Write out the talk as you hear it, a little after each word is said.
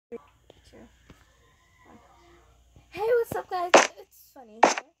Hey, what's up, guys? It's funny.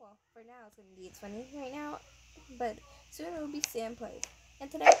 Well, for now, it's funny right now, but soon it will be Sam Plays.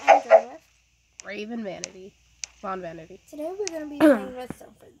 And today I'm joined with Raven Vanity. Von Vanity. Today we're going to be playing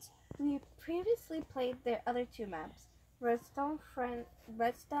Redstone Friends. We previously played their other two maps, Redstone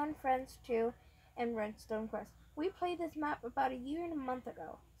Friends 2 and Redstone Quest. We played this map about a year and a month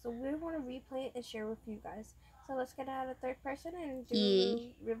ago, so we want to replay it and share with you guys. So let's get out of third person and do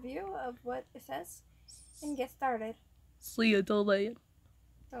a review of what it says and get started. See you delayed.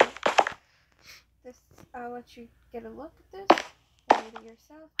 So, I'll let you get a look at this and read it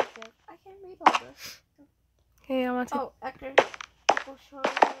yourself because I can't read all this. Okay, I want to. Oh, Ecker, people show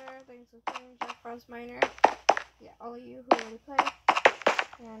everywhere, things with change, Jack Frost Miner. Yeah, all of you who already played.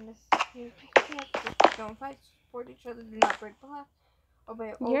 And this, you can't just don't fight, support each other, do not break the law.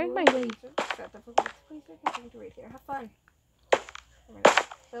 Obey all You're in my way. Set the focus, please continue to read there. Have fun.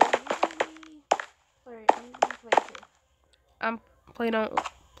 So, usually, I'm going to play two. I'm playing on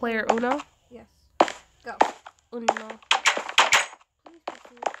player Uno. Yes. Go. Uno. Please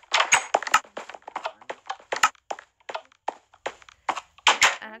proceed.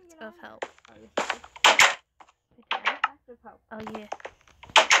 Act of help. Oh, yes. Act of help. Oh yeah.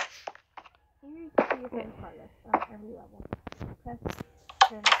 Here you can see your favorite progress on every level. Press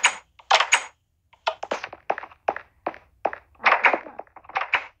turn. Act of help.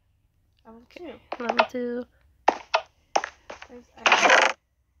 Level 2. Level 2. There's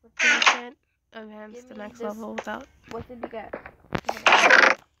You can't advance the next level without. What did you get?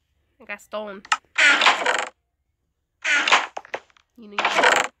 I got stone. You need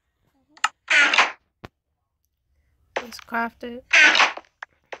to just craft it.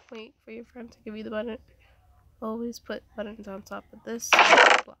 Wait for your friend to give you the button. Always put buttons on top of this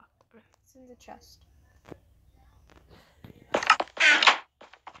block. It's in the chest.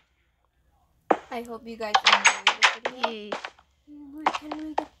 I hope you guys enjoyed this video. Yay. Can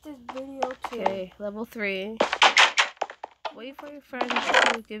we get this video too? Okay, level 3. Wait for your friend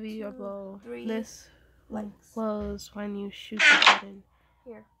to give you your bow. This blows when you shoot the button.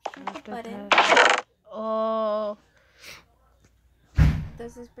 Here, shoot the button. Oh.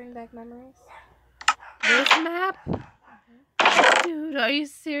 Does this bring back memories? This map? Dude, are you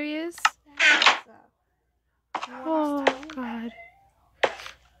serious? Oh, God.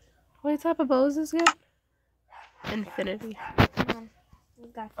 What type of bow is this again? Infinity. Come on. You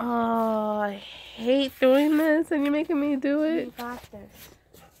got this. Oh, I hate doing this and you're making me do it. You got this.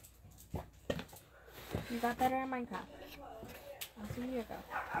 You got better at Minecraft. That's a year ago.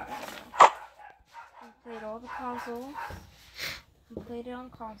 You played all the consoles. You played it on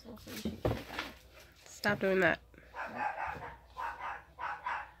console, so you should get better. Stop doing that.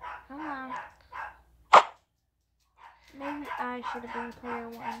 Come on. Maybe I should have been player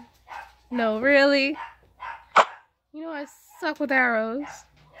 1. No, really? You know I suck with arrows.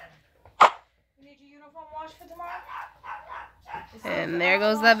 You need your uniform washed for tomorrow? And there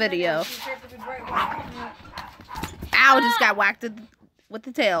goes that video. Ow, just got whacked with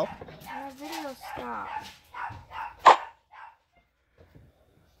the tail. My video stopped.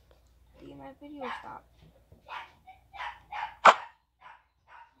 See, my video stopped.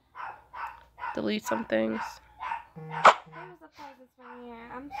 Delete some things.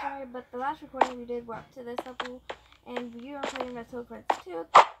 I'm sorry, but the last recording we did were up to this level, and you are playing Redstone Friends 2.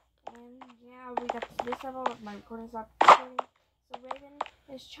 And yeah, we got to this level. My recording stopped recording. So Raven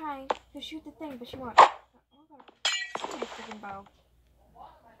is trying to shoot the thing, but she won't. Oh, my freaking bow.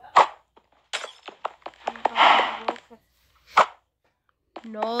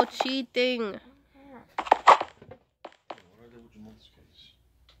 No cheating.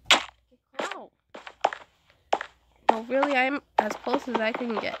 Ow. No, really, I'm as close as I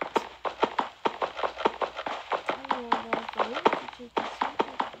can get.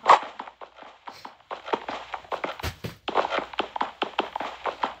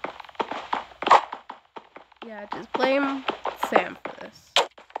 Yeah, just blame Sam for this.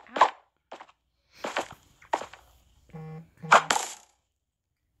 Ow.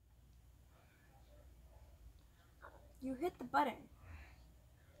 You hit the button.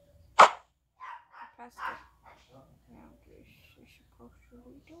 You pressed it. Yeah, you're supposed to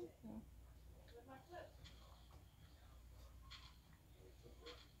redo it.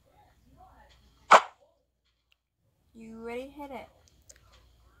 You ready to hit it?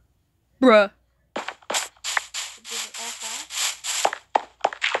 Bruh. Did it all fall?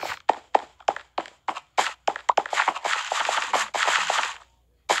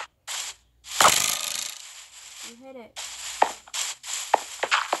 You hit it.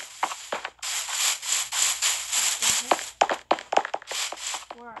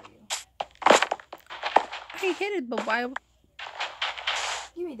 Where are you? He hit it, but why?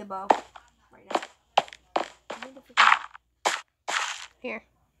 Give me the bow. Right now. Give me the freaking... Here.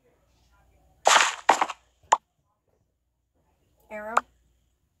 Arrow.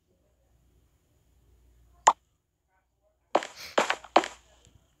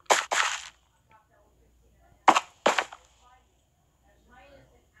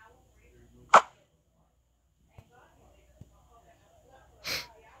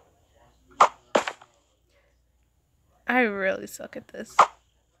 I really suck at this.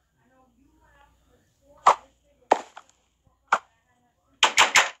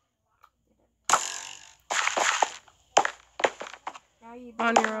 Now you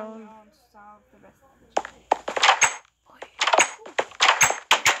On your own. Solve the rest of the challenge.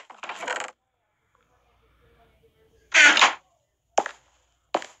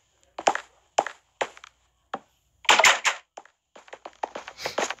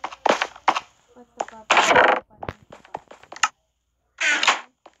 Put the button. I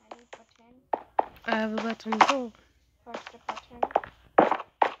need button. I have a button too. Push the button.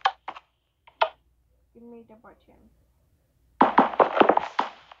 Give me the button.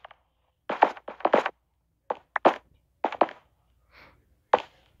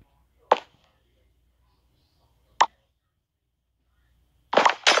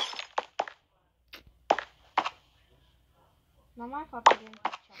 Not my fault I didn't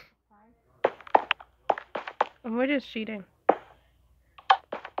check the time. And we're just cheating.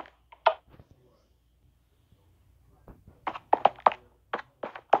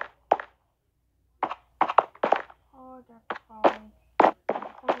 Hold the phone.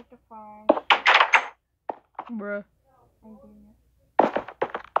 Hold the phone. Bruh. I'm doing it.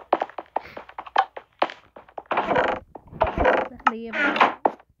 Leave it. I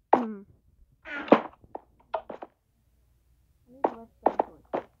need to let them do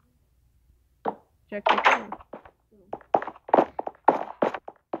it. Check the phone.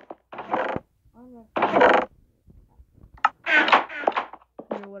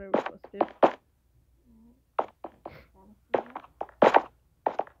 You know what are we supposed to do?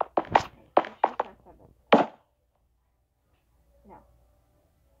 No.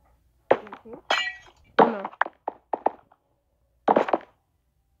 Oh no.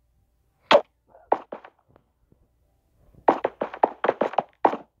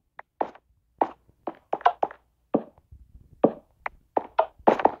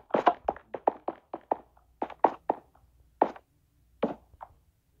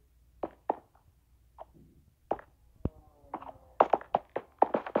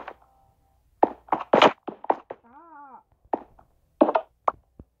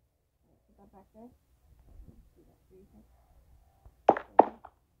 Back there.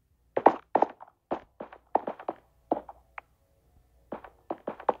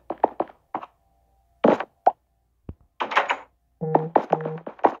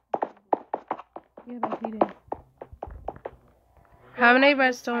 Yeah, by cheating. How many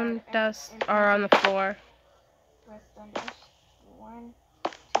redstone dust are on the floor? Redstone dust. 1,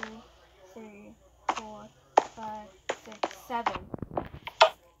 2, 3, 4, 5, 6, 7.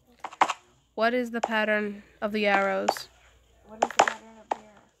 What is the pattern of the arrows? What is the pattern of the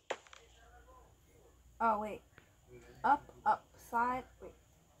arrow? Oh, wait. Up, up, side. Wait.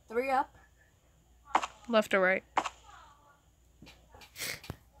 3 up. Left or right?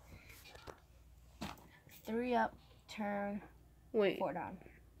 3 up, turn. Wait. 4 down.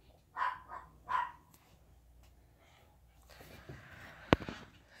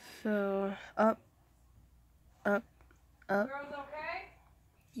 So, up, up, up. Girls okay?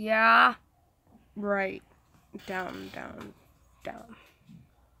 Yeah. Right. Down, down, down.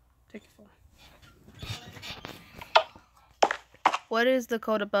 Take your phone. What is the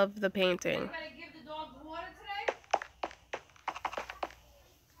code above the painting? You gotta give the dogs water today?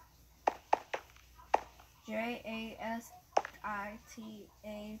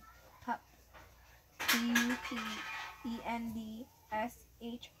 JASITA pup. PUPENDSHKRIRIT.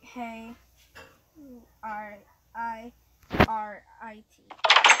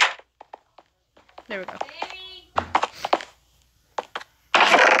 There we go. Baby!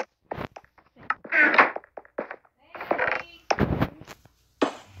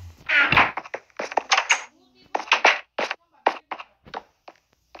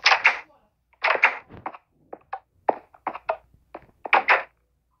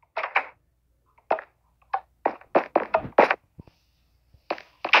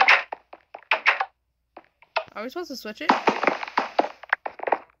 Are we supposed to switch it? I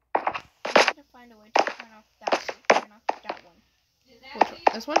need to find a way to turn off that one. Which one?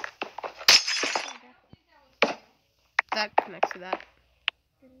 This one? That connects to that.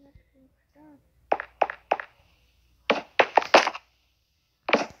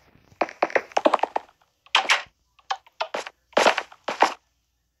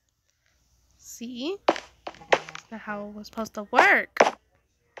 See? That's not how it was supposed to work.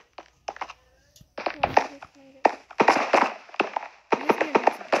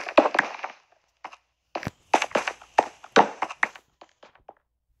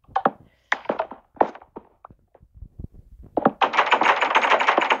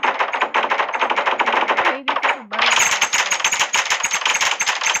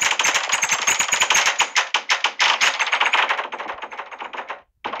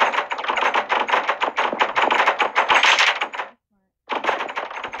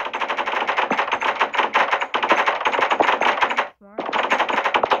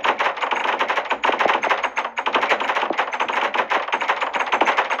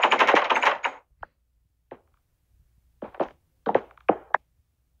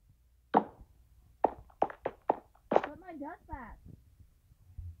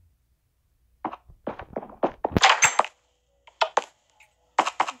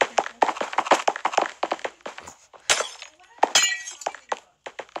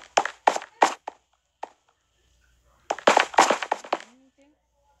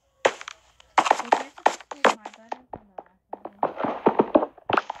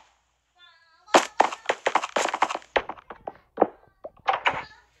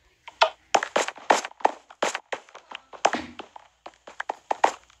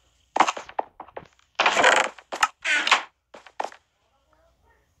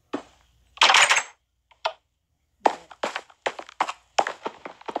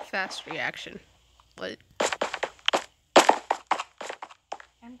 Fast reaction. What?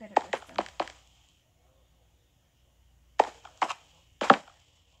 I'm good at this though.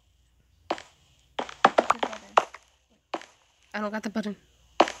 I don't got the button.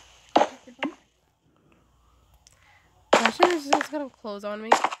 Imagine it's just gonna close on me.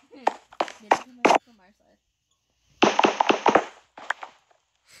 From our side.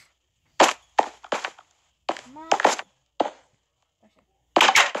 Come on.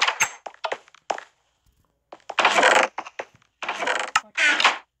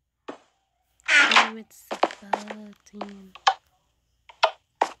 Oh, it's the button.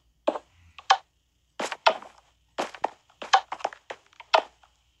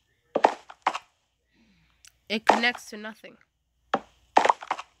 It connects to nothing.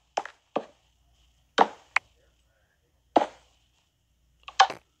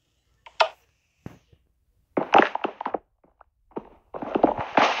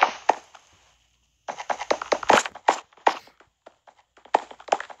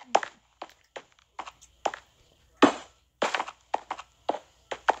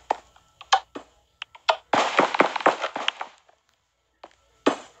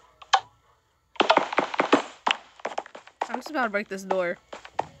 I'm just about to break this door.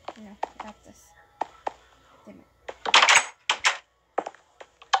 Yeah, got this. Damn it.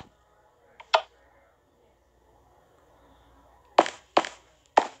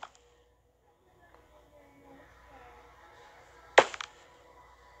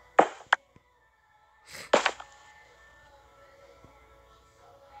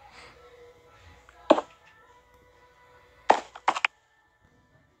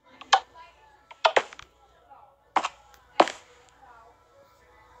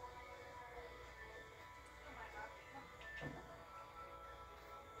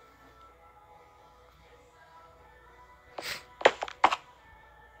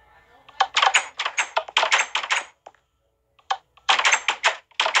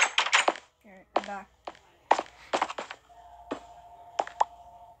 Alright, I'm back.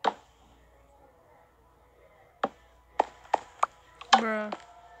 Bruh.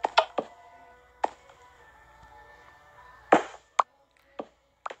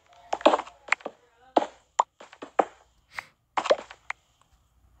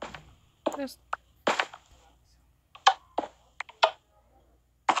 There's...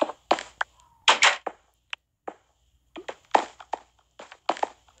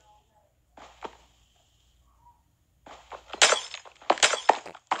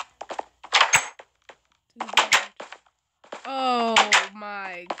 Oh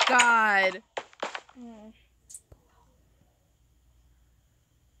my god.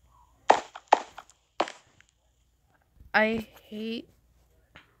 I hate...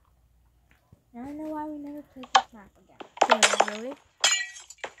 Now I know why we never played this map again. Yeah, really?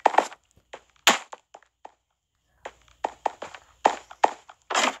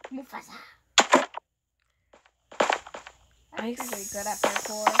 Mufasa. I I'm really good at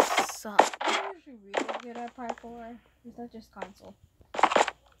parkour. suck. I'm usually really good at parkour. Is that just console?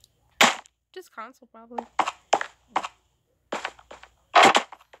 Just console, probably. I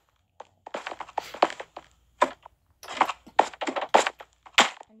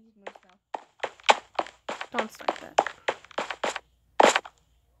need to move now. Don't start that.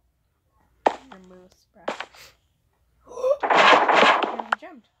 Remove sprout. You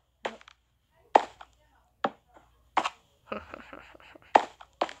jumped.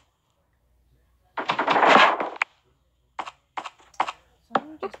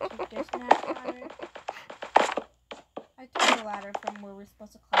 Someone just took this map ladder. I took the ladder from where we're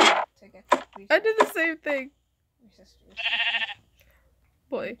supposed to climb up to get the resources. I did the same thing.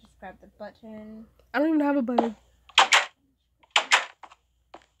 Boy. Just grab the button. I don't even have a button.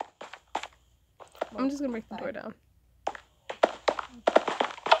 I'm just gonna break the door down.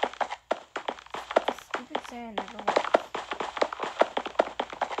 Stupid sand never works.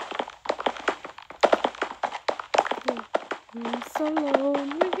 I'm so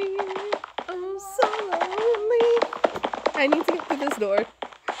lonely. I'm so lonely. I need to get through this door.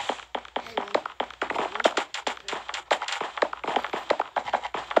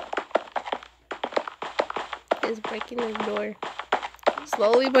 Is breaking this door.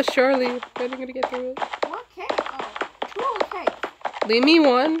 Slowly but surely. I'm gonna get through it. What cake? Oh, two cakes. Leave me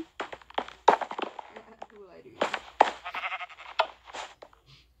one. Who will I do?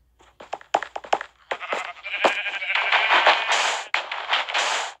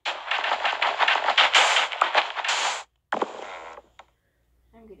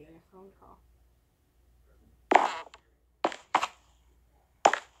 I'm getting a phone call.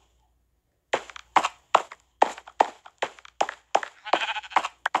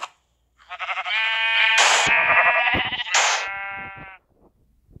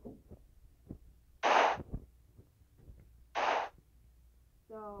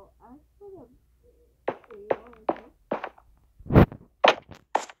 So, I put a video in here.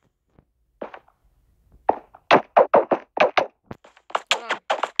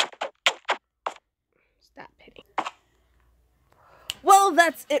 Stop hitting. Well,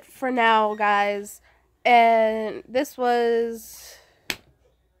 that's it for now, guys. And this was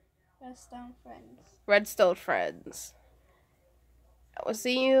Redstone Friends. Redstone Friends. I will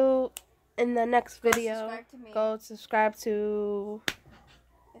see you in the next video. Subscribe to me. Go subscribe to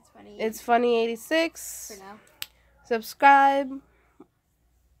It's funny. 86. For now. Subscribe.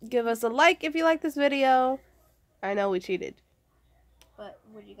 Give us a like if you like this video. I know we cheated. But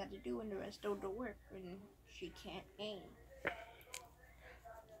what you got to do when the redstone don't work when she can't aim?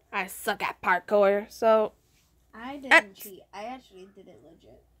 I suck at parkour, so I didn't cheat. I actually did it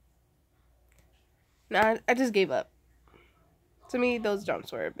legit. nah, I just gave up. To me, those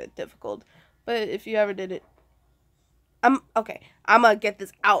jumps were a bit difficult. But if you ever did it, I'm gonna get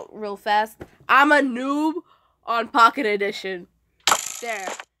this out real fast. I'm a noob on Pocket Edition. There.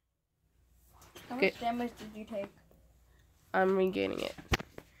 How Okay. much damage did you take? I'm regaining it.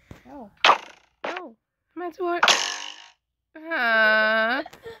 No. No. Am I too hard? Yeah.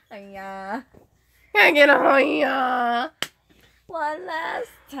 Can't get a One last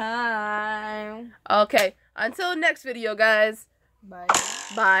time. Okay. Until next video, guys. Bye.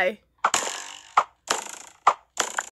 Bye.